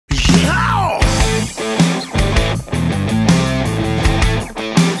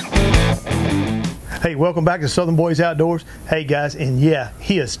Hey, welcome back to Southern Boys Outdoors. Hey guys, and yeah,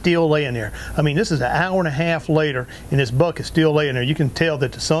 he is still laying there. I mean, this is an hour and a half later and this buck is still laying there. You can tell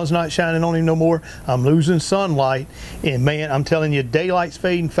that the sun's not shining on him no more. I'm losing sunlight, and man, I'm telling you, daylight's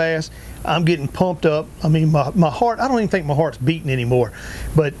fading fast. I'm getting pumped up. I mean, my heart, I don't even think my heart's beating anymore.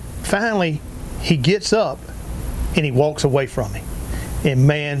 But finally, he gets up and he walks away from me. And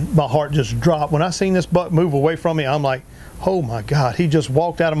man, my heart just dropped. When I seen this buck move away from me, I'm like, oh my God, he just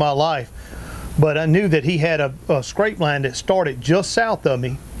walked out of my life. But I knew that he had a scrape line that started just south of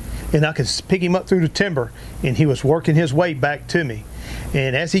me, and I could pick him up through the timber, and he was working his way back to me.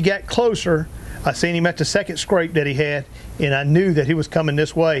 And as he got closer, I seen him at the second scrape that he had, and I knew that he was coming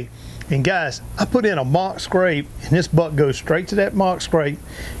this way. And guys, I put in a mock scrape, and this buck goes straight to that mock scrape,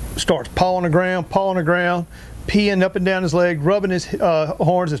 starts pawing the ground, peeing up and down his leg, rubbing his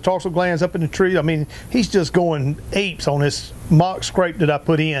horns, his tarsal glands up in the tree. I mean, he's just going apes on this mock scrape that I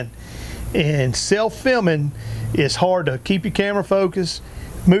put in. And self-filming is hard to keep your camera focused,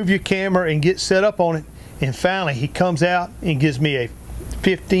 move your camera and get set up on it. And finally he comes out and gives me a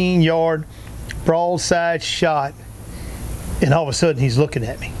 15-yard broadside shot, and all of a sudden he's looking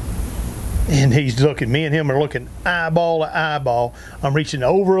at me. And he's looking, me and him are looking eyeball to eyeball. I'm reaching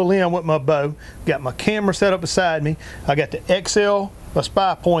over a limb with my bow, got my camera set up beside me. I got the XL, a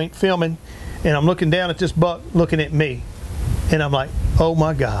spy point filming, and I'm looking down at this buck looking at me. And I'm like, oh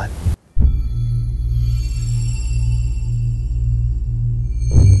my God.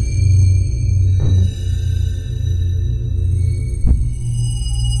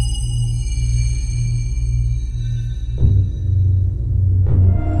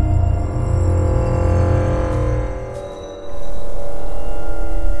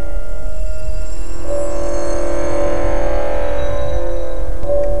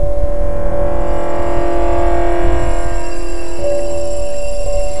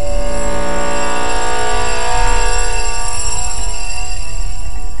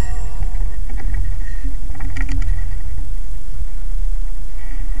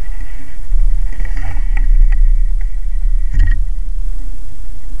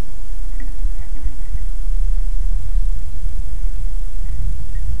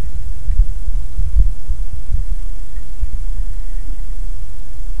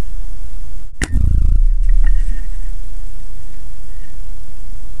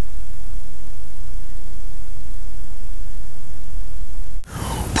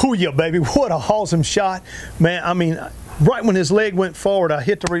 Oh yeah, baby, what a awesome shot, man. I mean, right when his leg went forward, I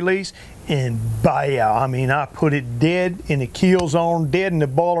hit the release, and bam, I mean, I put it dead in the kill zone, dead in the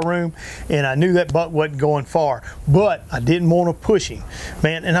boiler room, and I knew that buck wasn't going far, but I didn't want to push him,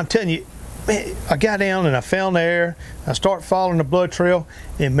 man. And I'm telling you, man, I got down and I found the air, I start following the blood trail,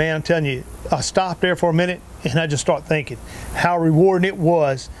 and man, I'm telling you, I stopped there for a minute, and I just start thinking how rewarding it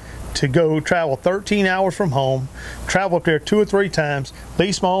was to go travel 13 hours from home, travel up there 2 or 3 times,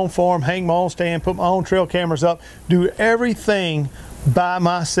 lease my own farm, hang my own stand, put my own trail cameras up, do everything by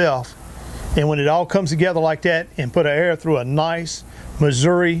myself. And when it all comes together like that and put an arrow through a nice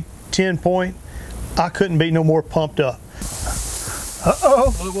Missouri 10-point, I couldn't be no more pumped up. Uh-oh.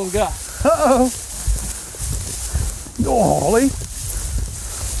 What we got? Uh-oh. Golly.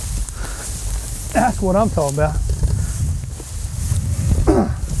 That's what I'm talking about.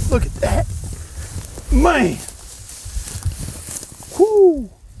 Look at that, man. Whoo.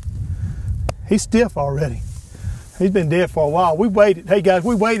 He's stiff already. He's been dead for a while. We waited, hey guys,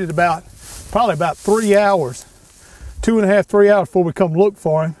 we waited probably about 3 hours, 2.5, 3 hours before we come look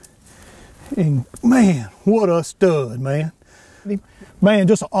for him. And man, what a stud, man. Man,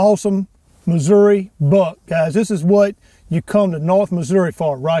 just an awesome Missouri buck, guys. This is what you come to North Missouri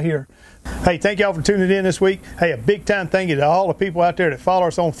for right here. Hey, thank y'all for tuning in this week. Hey, a big time thank you to all the people out there that follow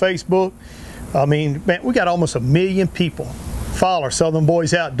us on Facebook. I mean, man, we got almost 1 million people follow Southern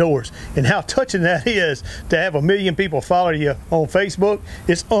Boys Outdoors. And how touching that is to have 1 million people follow you on Facebook.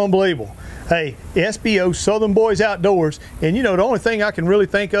 It's unbelievable. Hey, SBO, Southern Boys Outdoors. And you know, the only thing I can really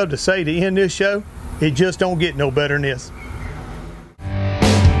think of to say to end this show, it just don't get no better than this.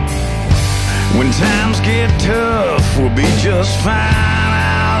 When times get tough, we'll be just fine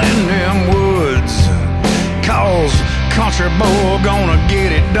out in them woods. 'Cause country boy gonna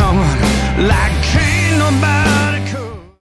get it done like ain't nobody